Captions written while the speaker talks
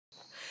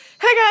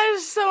Hi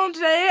guys, so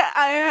today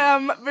I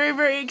am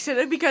very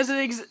excited because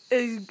it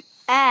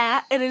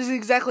is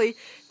exactly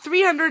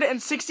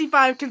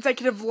 365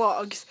 consecutive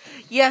vlogs.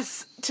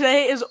 Yes,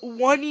 today is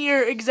 1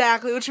 year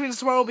exactly, which means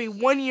tomorrow will be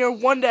 1 year,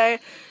 1 day,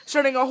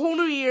 starting a whole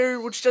new year,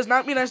 which does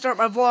not mean I start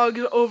my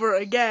vlogs over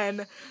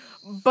again,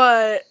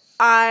 but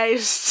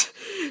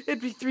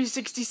it'd be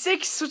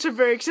 366, which I'm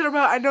very excited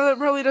about. I know that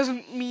probably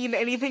doesn't mean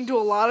anything to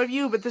a lot of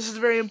you, but this is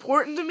very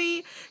important to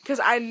me, because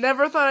I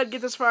never thought I'd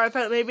get this far. I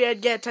thought maybe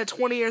I'd get to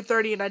 20 or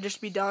 30 and I'd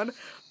just be done,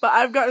 but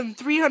I've gotten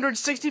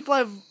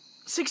 365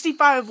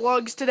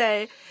 vlogs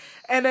today,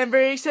 and I'm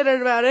very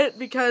excited about it,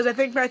 because I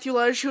think Matthew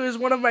Lush, who is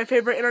one of my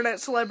favorite internet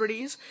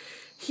celebrities,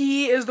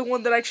 he is the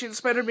one that actually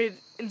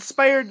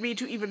inspired me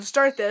to even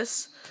start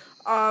this.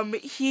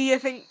 He, I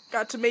think,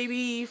 got to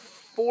maybe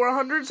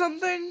 400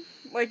 something,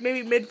 like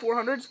maybe mid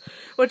 400s,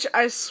 which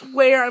I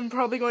swear I'm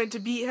probably going to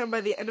beat him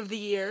by the end of the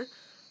year.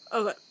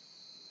 Okay.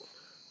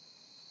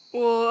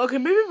 Well, okay,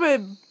 maybe by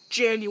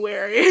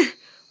January.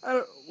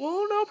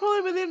 Well, no,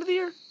 probably by the end of the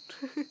year.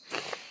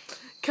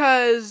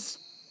 Cause,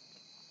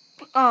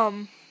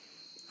 by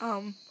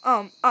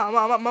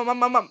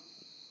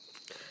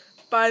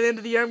the end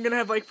of the year, I'm gonna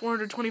have like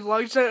 420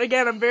 vlogs. So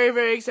again, I'm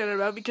very excited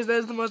about, because that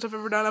is the most I've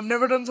ever done. I've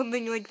never done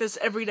something like this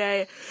every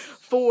day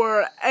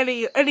for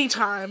any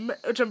time,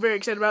 which I'm very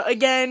excited about.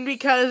 Again,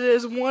 because it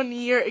is 1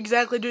 year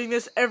exactly doing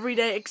this every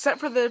day, except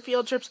for the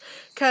field trips,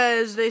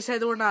 because they said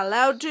that we're not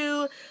allowed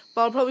to.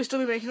 But I'll probably still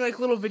be making like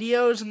little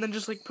videos and then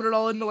just like put it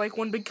all into like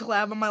one big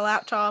collab on my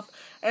laptop,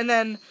 and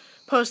then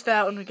post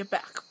that when we get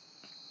back.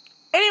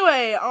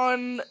 Anyway,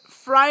 on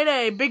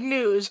Friday, big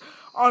news.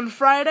 On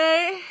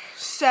Friday,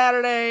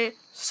 Saturday,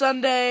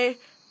 Sunday,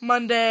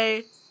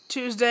 Monday,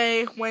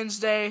 Tuesday,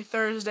 Wednesday,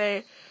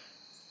 Thursday,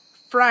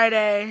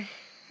 Friday,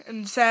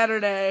 and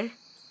Saturday,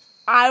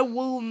 I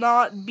will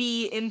not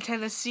be in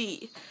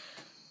Tennessee.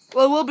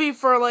 Well, it will be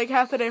for like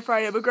half the day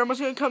Friday, but Grandma's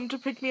going to come to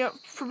pick me up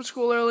from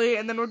school early,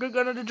 and then we're going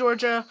to go to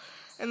Georgia,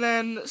 and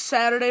then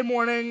Saturday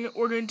morning,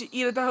 we're going to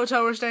eat at the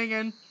hotel we're staying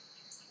in,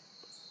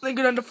 then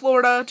go down to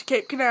Florida, to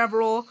Cape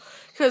Canaveral,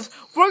 because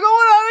we're going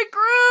on a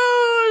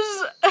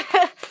cruise!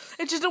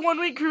 It's just a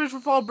 1-week cruise for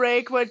fall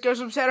break, but it goes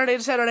from Saturday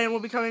to Saturday, and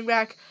we'll be coming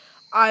back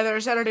either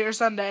Saturday or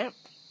Sunday.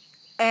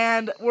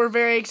 And we're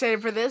very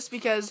excited for this,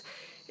 because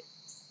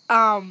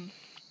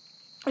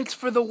it's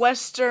for the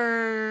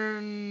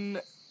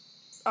Western,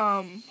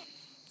 not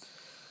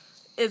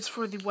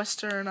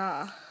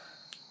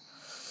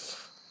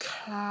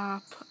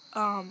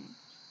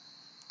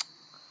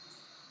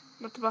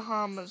the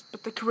Bahamas,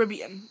 but the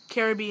Caribbean,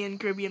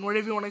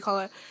 whatever you want to call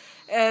it,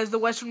 as the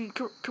Western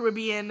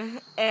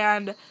Caribbean,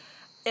 and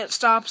it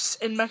stops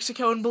in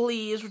Mexico and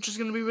Belize, which is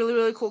going to be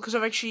really cool, because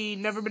I've actually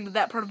never been to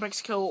that part of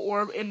Mexico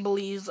or in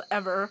Belize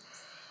ever.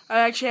 I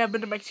actually have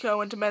been to Mexico. I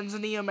went to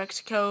Manzanillo,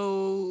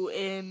 Mexico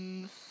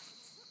in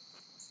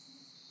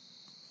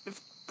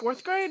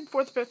 4th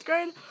or 5th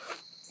grade,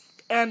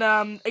 and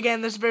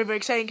again, this is very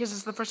exciting, because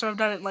it's the first time I've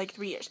done it in like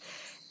 3 years.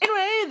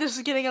 Anyway, this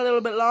is getting a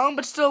little bit long,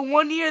 but still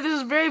 1 year. This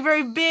is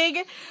very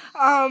big.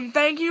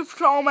 Thank you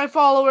to all my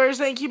followers.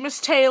 Thank you,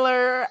 Miss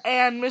Taylor,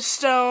 and Miss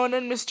Stone,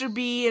 and Mr.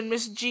 B, and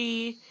Miss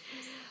G,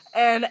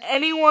 and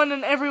anyone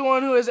and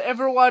everyone who has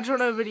ever watched one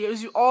of my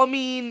videos. You all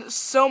mean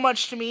so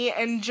much to me,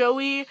 and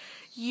Joey,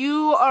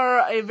 you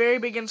are a very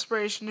big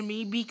inspiration to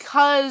me,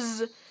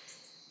 because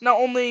not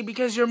only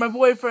because you're my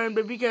boyfriend,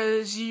 but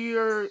because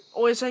you're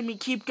always telling me,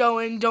 keep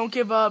going, don't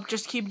give up,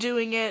 just keep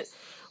doing it.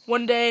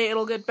 One day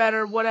it'll get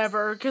better,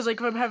 whatever, because like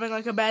if I'm having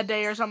like a bad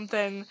day or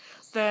something,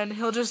 then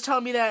he'll just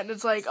tell me that, and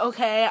it's like,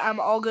 okay,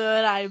 I'm all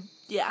good,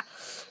 yeah.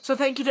 So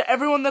thank you to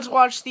everyone that's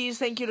watched these,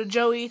 thank you to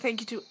Joey, thank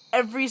you to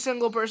every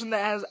single person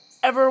that has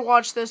ever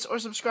watched this, or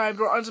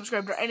subscribed, or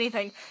unsubscribed, or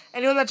anything.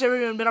 Anyone that's ever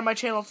even been on my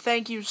channel,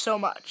 thank you so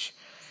much.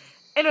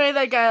 Anyway,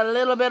 that got a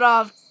little bit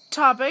off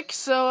topic,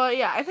 so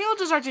yeah, I think I'll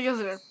just talk to you guys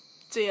later.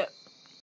 See ya.